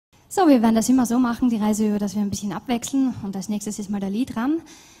So, wir werden das immer so machen, die Reise über, dass wir ein bisschen abwechseln. Und als nächstes ist mal der Lied dran.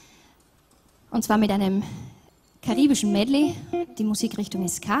 Und zwar mit einem karibischen Medley. Die Musikrichtung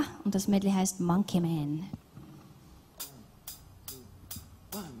ist Ska und das Medley heißt Monkey Man.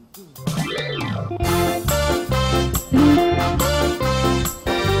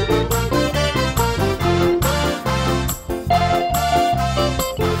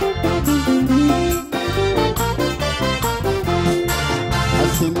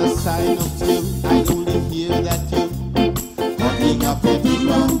 In the sign of you, I only hear that you hugging up every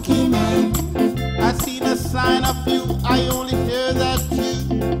monkey man. I seen a sign of you, I only hear that you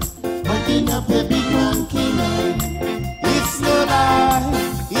hugging up every monkey man. It's no lie,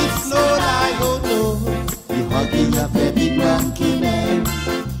 oh no, you hugging up every monkey man.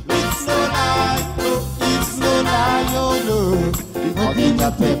 It's no lie, oh no, you hugging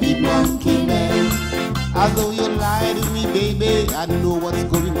up every monkey man. Although you lie to me, baby, I know what's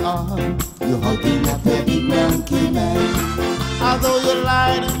going on. You're hugging up every monkey man. Although you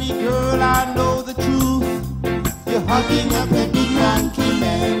lie to me, girl, I know the truth. You're hugging up every monkey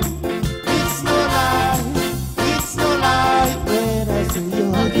man. It's no lie, when I say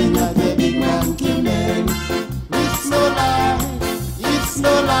you're hugging up every monkey man. It's no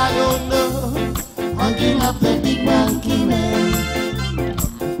lie, oh no, hugging up every monkey man.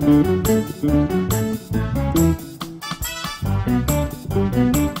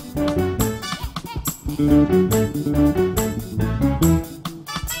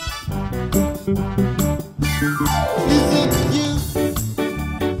 Is it you?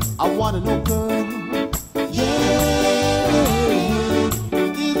 I wanna know, girl. Yeah.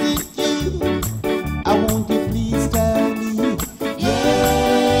 Is it you? I want you, please tell me. Yeah.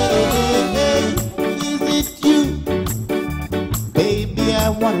 Is it you? Baby, I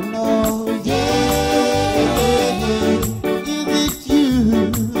wanna know. Yeah. Is it you?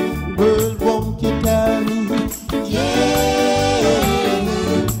 Girl, won't you tell me?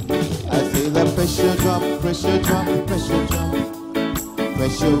 Pressure drop, pressure drop, pressure drop.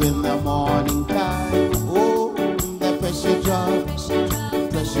 Pressure in the morning time. Oh, the pressure drops,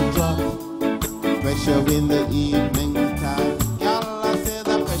 pressure drop. Pressure in the evening time. Y'all, I say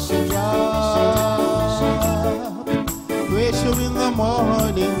the pressure drop. Pressure in the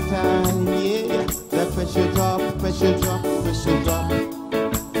morning time. Yeah, the pressure drop, pressure drop, pressure drop.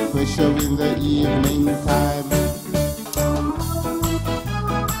 Pressure in the evening time.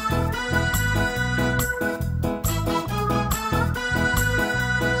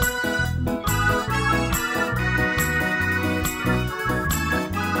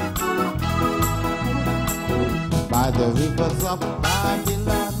 By the rivers of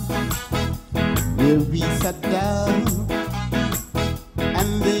Babylon, where we sat down,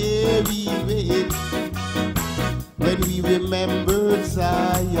 and there we wait, when we remembered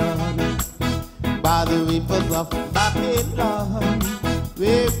Zion. By the rivers of Babylon,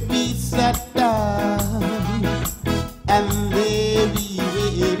 where we sat down, and there we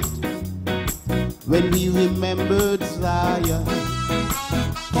wait, when we remembered Zion.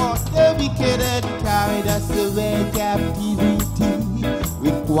 For the wicked had carried us away captivity,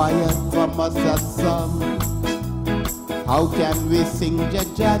 required from us a song. How can we sing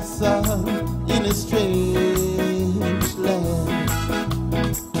Jaja's song in a strange land?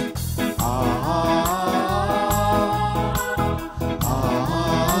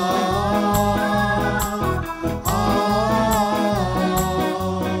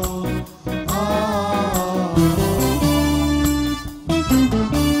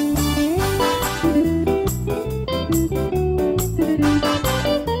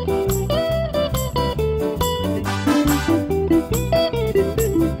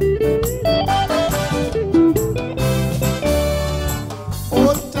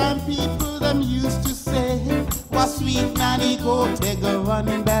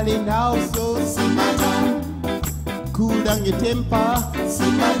 Now so simmer down, cool down your temper,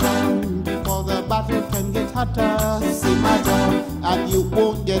 simmer down, before the battle can get hotter, simmer down, and you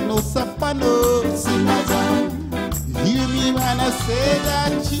won't get no supper, no, simmer down. Hear me when I say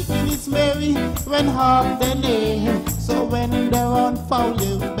that chicken is merry when half the day, so when they're on foul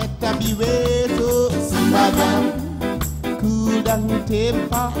you better beware, so simmer down, cool down your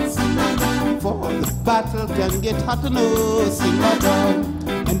temper, simmer down, for the battle can get hotter, no, simmer down.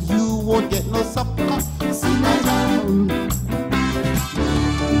 And you won't get no supper, simmer down.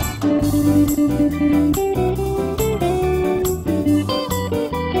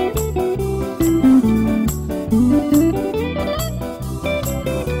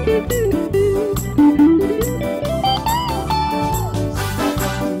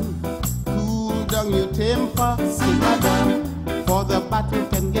 Cool down your temper, simmer down, for the battle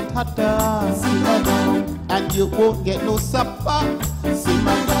can get hotter. Simmer down. And you won't get no supper.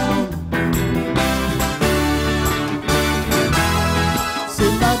 Simmer down.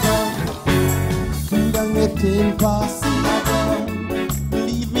 Simmer down. Cool down your temper. Simmer down.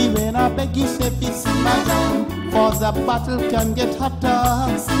 Believe me when I beg you, say simmer down. For the battle can get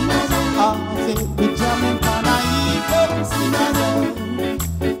hotter. Simmer down. I say we jamming can I eat? Simmer down.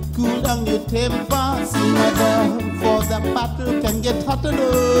 Cool down your temper. Simmer down. For the battle can get hotter.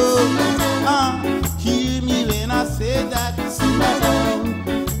 Hear me when I say that. Simmer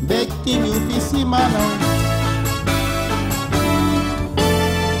down. Begging you to simmer down.